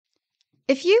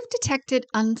If you've detected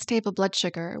unstable blood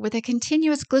sugar with a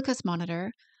continuous glucose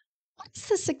monitor, what's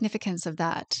the significance of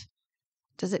that?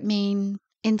 Does it mean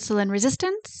insulin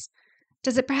resistance?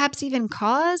 Does it perhaps even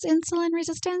cause insulin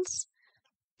resistance?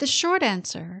 The short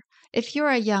answer, if you're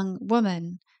a young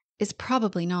woman, is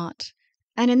probably not.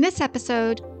 And in this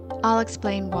episode, I'll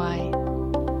explain why.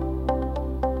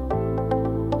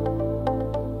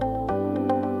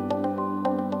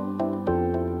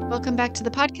 Welcome back to the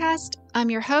podcast. I'm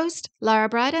your host, Lara,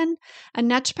 a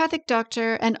naturopathic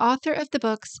doctor and author of the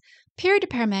books Period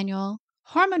Repair Manual,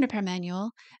 Hormone Repair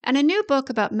Manual, and a new book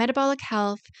about metabolic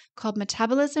health called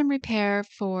Metabolism Repair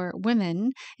for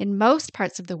Women in most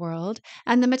parts of the world,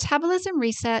 and the Metabolism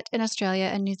Reset in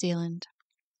Australia and New Zealand.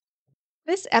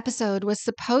 This episode was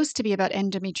supposed to be about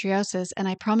endometriosis, and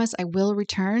I promise I will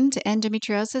return to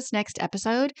endometriosis next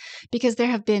episode because there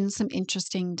have been some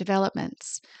interesting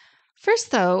developments.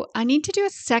 First, though, I need to do a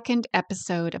second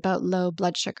episode about low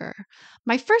blood sugar.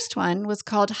 My first one was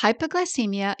called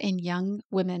Hypoglycemia in Young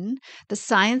Women, the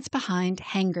Science Behind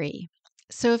Hangry.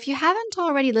 So if you haven't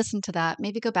already listened to that,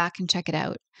 maybe go back and check it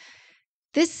out.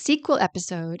 This sequel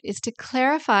episode is to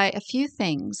clarify a few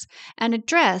things and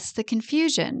address the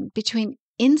confusion between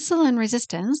insulin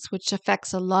resistance, which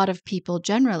affects a lot of people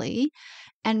generally,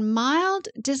 and mild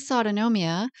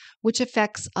dysautonomia, which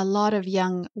affects a lot of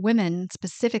young women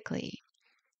specifically.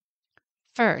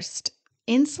 First,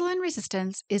 insulin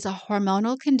resistance is a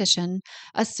hormonal condition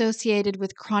associated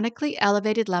with chronically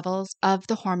elevated levels of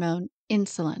the hormone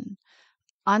insulin.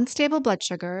 Unstable blood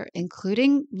sugar,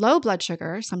 including low blood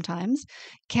sugar sometimes,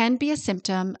 can be a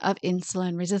symptom of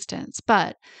insulin resistance,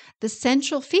 but the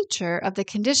central feature of the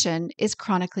condition is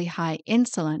chronically high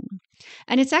insulin.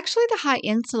 And it's actually the high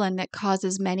insulin that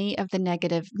causes many of the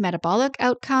negative metabolic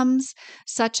outcomes,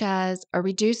 such as a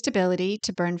reduced ability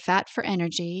to burn fat for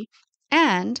energy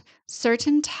and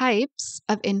certain types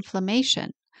of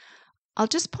inflammation. I'll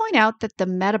just point out that the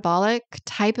metabolic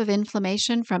type of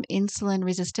inflammation from insulin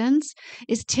resistance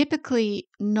is typically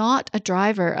not a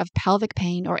driver of pelvic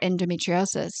pain or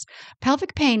endometriosis.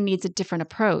 Pelvic pain needs a different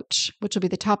approach, which will be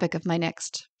the topic of my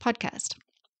next podcast.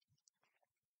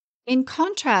 In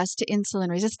contrast to insulin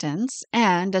resistance,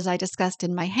 and as I discussed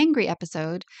in my hangry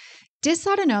episode,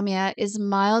 dysautonomia is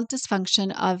mild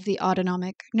dysfunction of the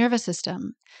autonomic nervous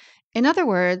system. In other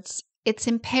words, it's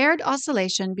impaired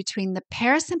oscillation between the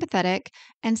parasympathetic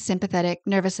and sympathetic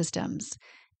nervous systems.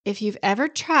 If you've ever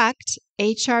tracked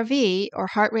HRV or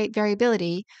heart rate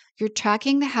variability, you're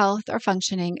tracking the health or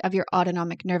functioning of your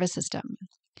autonomic nervous system.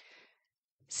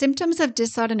 Symptoms of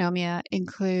dysautonomia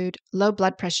include low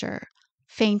blood pressure,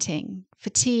 fainting,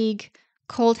 fatigue,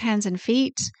 cold hands and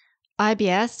feet,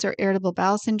 IBS or irritable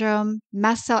bowel syndrome,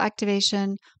 mast cell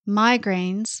activation,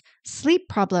 migraines, sleep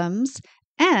problems,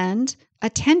 and a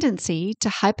tendency to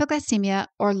hypoglycemia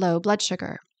or low blood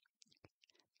sugar.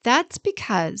 That's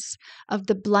because of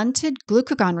the blunted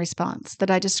glucagon response that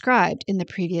I described in the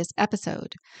previous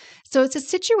episode. So it's a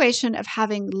situation of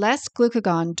having less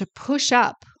glucagon to push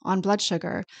up on blood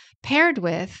sugar paired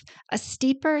with a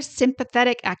steeper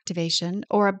sympathetic activation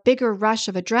or a bigger rush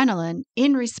of adrenaline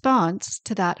in response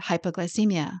to that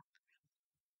hypoglycemia.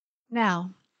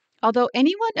 Now, although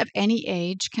anyone of any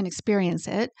age can experience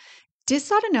it,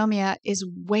 dysautonomia is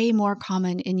way more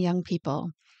common in young people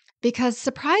because,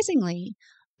 surprisingly,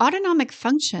 autonomic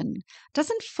function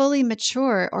doesn't fully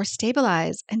mature or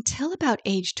stabilize until about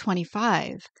age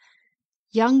 25.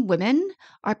 Young women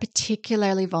are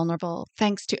particularly vulnerable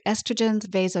thanks to estrogen's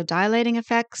vasodilating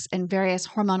effects and various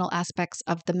hormonal aspects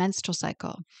of the menstrual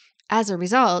cycle. As a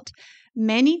result,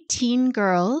 many teen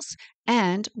girls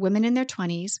and women in their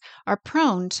 20s are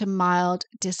prone to mild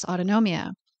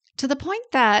dysautonomia, to the point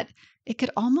that it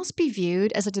could almost be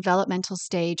viewed as a developmental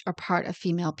stage or part of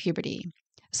female puberty.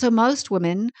 So most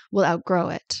women will outgrow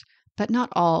it, but not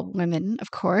all women,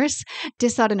 of course.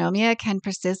 Dysautonomia can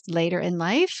persist later in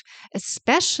life,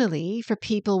 especially for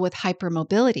people with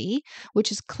hypermobility,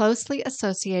 which is closely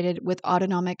associated with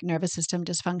autonomic nervous system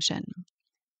dysfunction.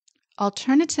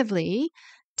 Alternatively,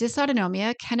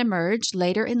 dysautonomia can emerge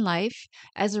later in life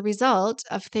as a result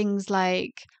of things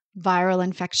like viral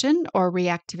infection or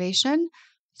reactivation,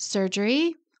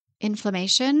 surgery,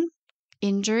 inflammation,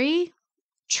 injury,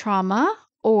 trauma,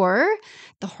 or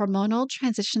the hormonal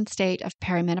transition state of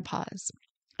perimenopause.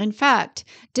 In fact,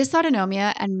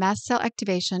 dysautonomia and mast cell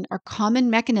activation are common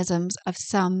mechanisms of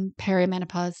some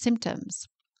perimenopause symptoms.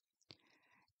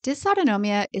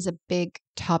 Dysautonomia is a big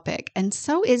topic, and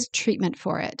so is treatment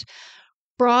for it.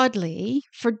 Broadly,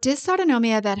 for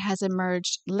dysautonomia that has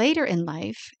emerged later in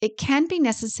life, it can be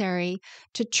necessary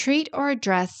to treat or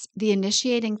address the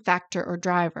initiating factor or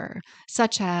driver,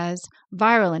 such as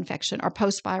viral infection or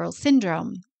post-viral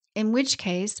syndrome, in which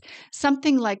case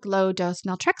something like low-dose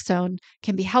naltrexone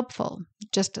can be helpful,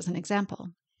 just as an example.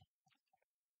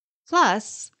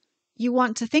 Plus, you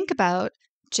want to think about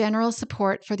general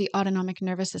support for the autonomic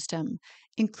nervous system,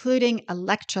 including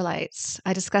electrolytes.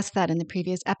 I discussed that in the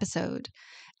previous episode.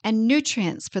 And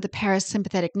nutrients for the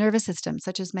parasympathetic nervous system,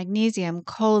 such as magnesium,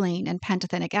 choline, and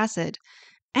pantothenic acid,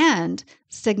 and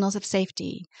signals of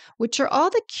safety, which are all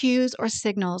the cues or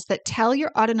signals that tell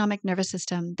your autonomic nervous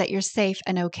system that you're safe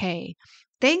and okay.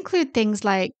 They include things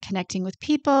like connecting with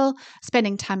people,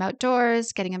 spending time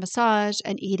outdoors, getting a massage,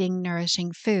 and eating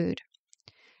nourishing food.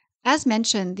 As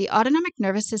mentioned, the autonomic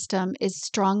nervous system is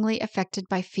strongly affected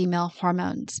by female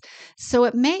hormones, so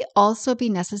it may also be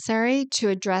necessary to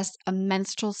address a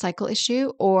menstrual cycle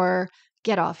issue or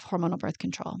get off hormonal birth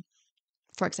control,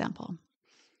 for example.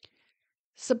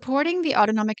 Supporting the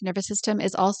autonomic nervous system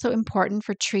is also important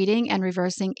for treating and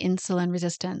reversing insulin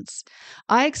resistance.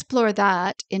 I explore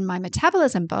that in my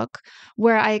metabolism book,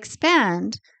 where I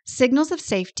expand signals of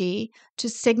safety to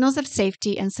signals of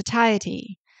safety and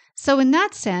satiety. So, in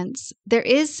that sense, there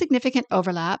is significant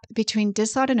overlap between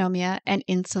dysautonomia and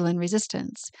insulin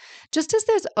resistance, just as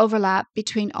there's overlap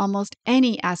between almost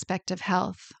any aspect of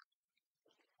health.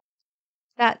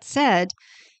 That said,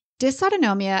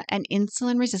 dysautonomia and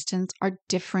insulin resistance are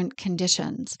different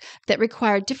conditions that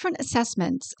require different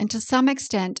assessments and, to some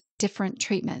extent, different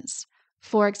treatments.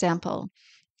 For example,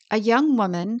 a young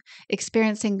woman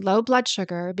experiencing low blood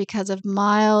sugar because of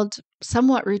mild,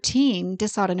 somewhat routine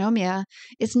dysautonomia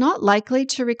is not likely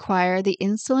to require the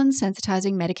insulin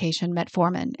sensitizing medication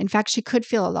metformin. In fact, she could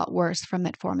feel a lot worse from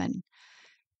metformin.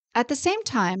 At the same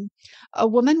time, a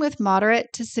woman with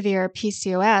moderate to severe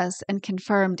PCOS and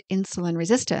confirmed insulin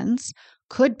resistance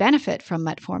could benefit from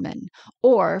metformin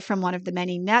or from one of the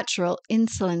many natural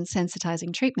insulin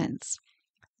sensitizing treatments.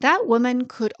 That woman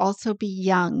could also be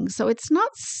young, so it's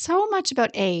not so much about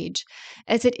age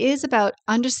as it is about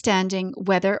understanding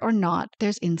whether or not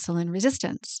there's insulin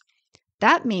resistance.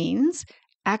 That means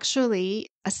actually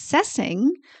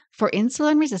assessing for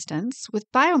insulin resistance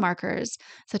with biomarkers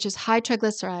such as high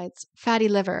triglycerides, fatty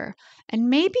liver,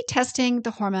 and maybe testing the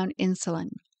hormone insulin.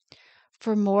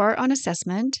 For more on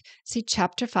assessment, see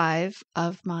Chapter 5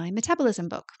 of my metabolism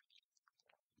book.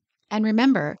 And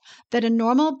remember that a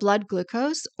normal blood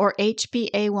glucose, or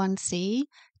HbA1c,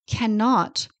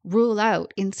 cannot rule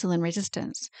out insulin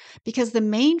resistance because the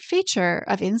main feature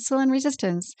of insulin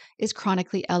resistance is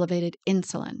chronically elevated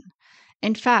insulin.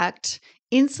 In fact,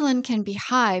 insulin can be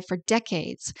high for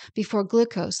decades before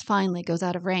glucose finally goes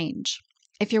out of range.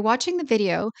 If you're watching the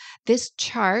video, this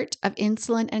chart of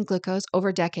insulin and glucose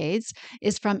over decades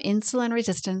is from insulin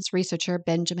resistance researcher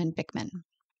Benjamin Bickman.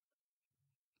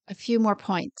 A few more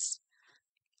points.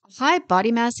 High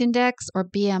body mass index, or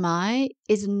BMI,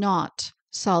 is not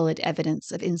solid evidence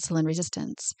of insulin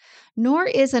resistance, nor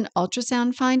is an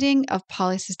ultrasound finding of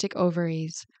polycystic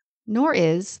ovaries, nor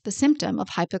is the symptom of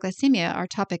hypoglycemia, our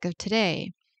topic of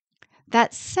today.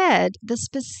 That said, the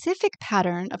specific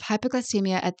pattern of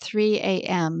hypoglycemia at 3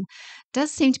 a.m.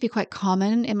 does seem to be quite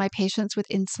common in my patients with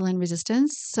insulin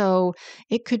resistance, so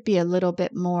it could be a little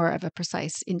bit more of a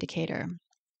precise indicator.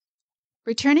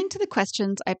 Returning to the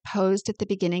questions I posed at the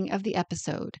beginning of the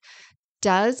episode,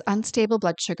 does unstable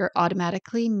blood sugar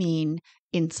automatically mean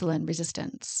insulin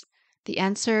resistance? The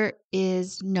answer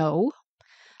is no.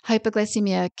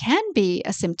 Hypoglycemia can be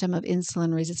a symptom of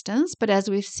insulin resistance, but as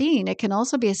we've seen, it can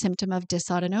also be a symptom of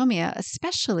dysautonomia,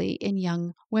 especially in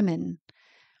young women.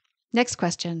 Next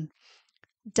question.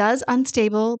 Does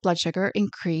unstable blood sugar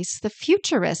increase the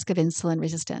future risk of insulin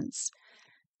resistance?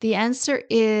 The answer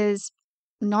is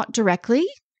not directly,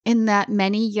 in that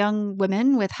many young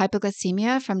women with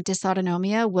hypoglycemia from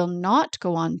dysautonomia will not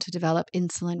go on to develop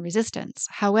insulin resistance.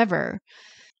 However,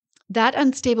 that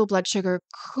unstable blood sugar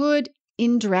could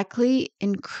indirectly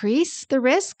increase the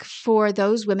risk for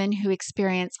those women who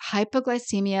experience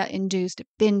hypoglycemia-induced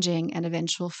binging and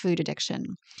eventual food addiction.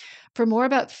 For more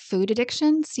about food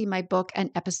addiction, see my book and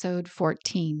episode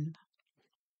 14.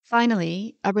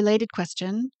 Finally, a related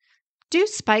question. Do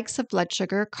spikes of blood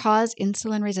sugar cause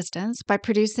insulin resistance by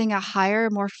producing a higher,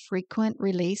 more frequent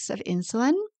release of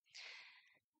insulin?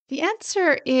 The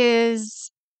answer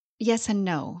is yes and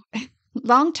no.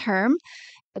 Long term,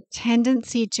 a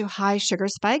tendency to high sugar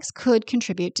spikes could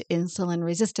contribute to insulin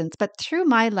resistance, but through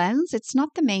my lens, it's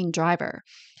not the main driver.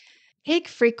 Take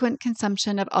frequent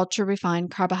consumption of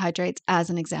ultra-refined carbohydrates as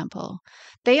an example.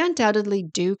 They undoubtedly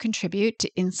do contribute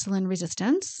to insulin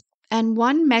resistance, and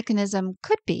one mechanism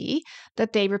could be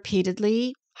that they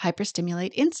repeatedly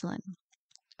hyperstimulate insulin.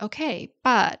 Okay,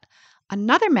 but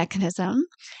another mechanism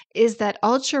is that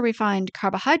ultra-refined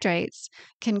carbohydrates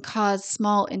can cause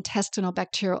small intestinal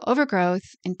bacterial overgrowth,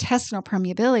 intestinal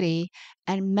permeability,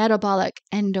 and metabolic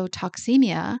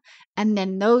endotoxemia, and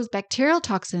then those bacterial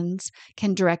toxins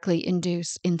can directly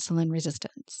induce insulin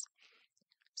resistance.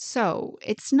 So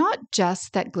it's not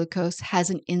just that glucose has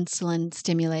an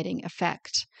insulin-stimulating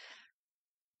effect.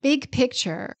 Big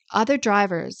picture, other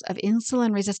drivers of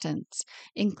insulin resistance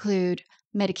include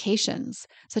medications,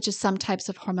 such as some types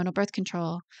of hormonal birth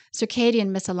control, circadian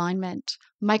misalignment,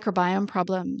 microbiome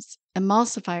problems,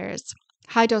 emulsifiers,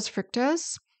 high dose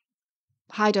fructose,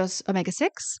 high dose omega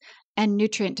 6, and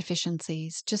nutrient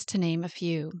deficiencies, just to name a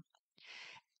few.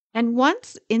 And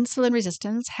once insulin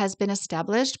resistance has been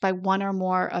established by one or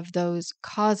more of those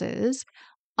causes,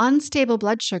 unstable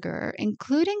blood sugar,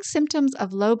 including symptoms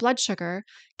of low blood sugar,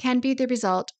 can be the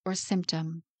result or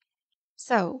symptom.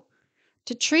 So,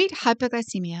 to treat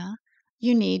hypoglycemia,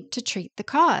 you need to treat the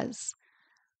cause.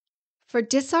 For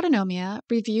dysautonomia,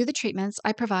 review the treatments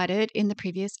I provided in the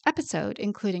previous episode,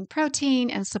 including protein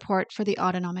and support for the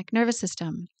autonomic nervous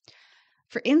system.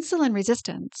 For insulin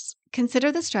resistance,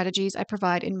 consider the strategies I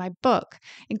provide in my book,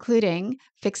 including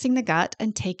fixing the gut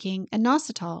and taking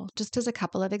inositol, just as a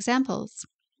couple of examples.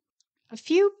 A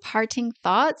few parting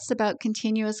thoughts about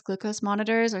continuous glucose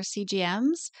monitors or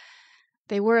CGMs.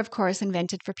 They were, of course,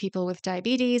 invented for people with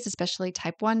diabetes, especially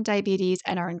type 1 diabetes,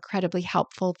 and are incredibly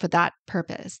helpful for that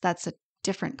purpose. That's a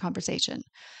different conversation.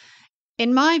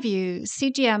 In my view,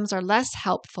 CGMs are less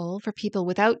helpful for people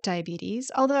without diabetes,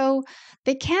 although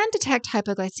they can detect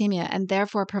hypoglycemia and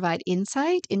therefore provide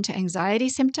insight into anxiety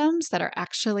symptoms that are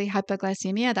actually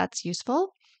hypoglycemia. That's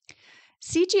useful.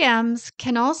 CGMs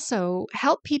can also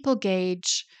help people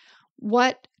gauge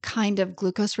what kind of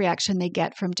glucose reaction they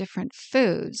get from different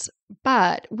foods,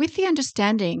 but with the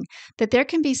understanding that there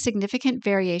can be significant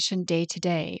variation day to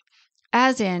day,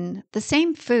 as in the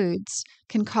same foods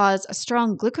can cause a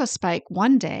strong glucose spike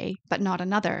one day, but not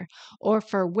another. Or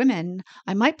for women,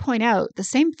 I might point out the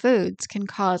same foods can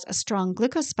cause a strong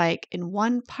glucose spike in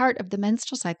one part of the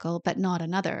menstrual cycle, but not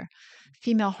another.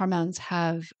 Female hormones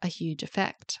have a huge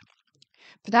effect.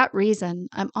 For that reason,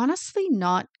 I'm honestly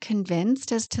not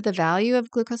convinced as to the value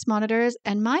of glucose monitors,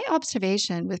 and my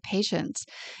observation with patients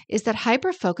is that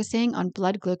hyper-focusing on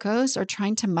blood glucose or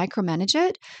trying to micromanage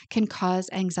it can cause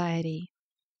anxiety.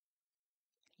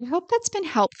 I hope that's been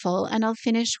helpful, and I'll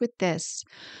finish with this.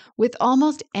 With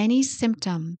almost any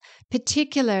symptom,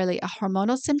 particularly a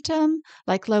hormonal symptom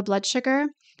like low blood sugar,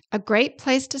 a great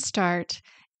place to start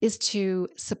is to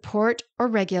support or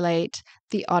regulate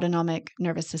the autonomic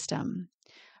nervous system.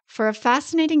 For a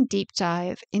fascinating deep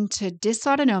dive into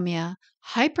dysautonomia,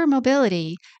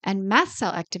 hypermobility, and mast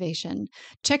cell activation,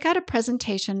 check out a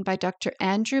presentation by Dr.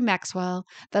 Andrew Maxwell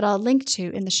that I'll link to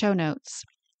in the show notes.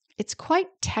 It's quite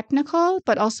technical,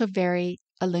 but also very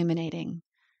illuminating.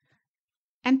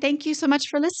 And thank you so much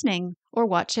for listening or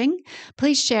watching.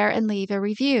 Please share and leave a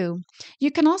review.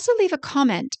 You can also leave a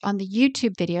comment on the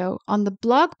YouTube video, on the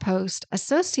blog post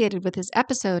associated with this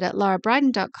episode at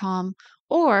larabryden.com,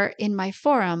 or in my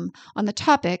forum on the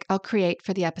topic I'll create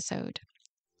for the episode.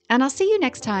 And I'll see you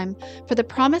next time for the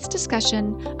promised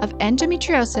discussion of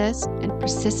endometriosis and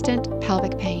persistent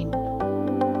pelvic pain.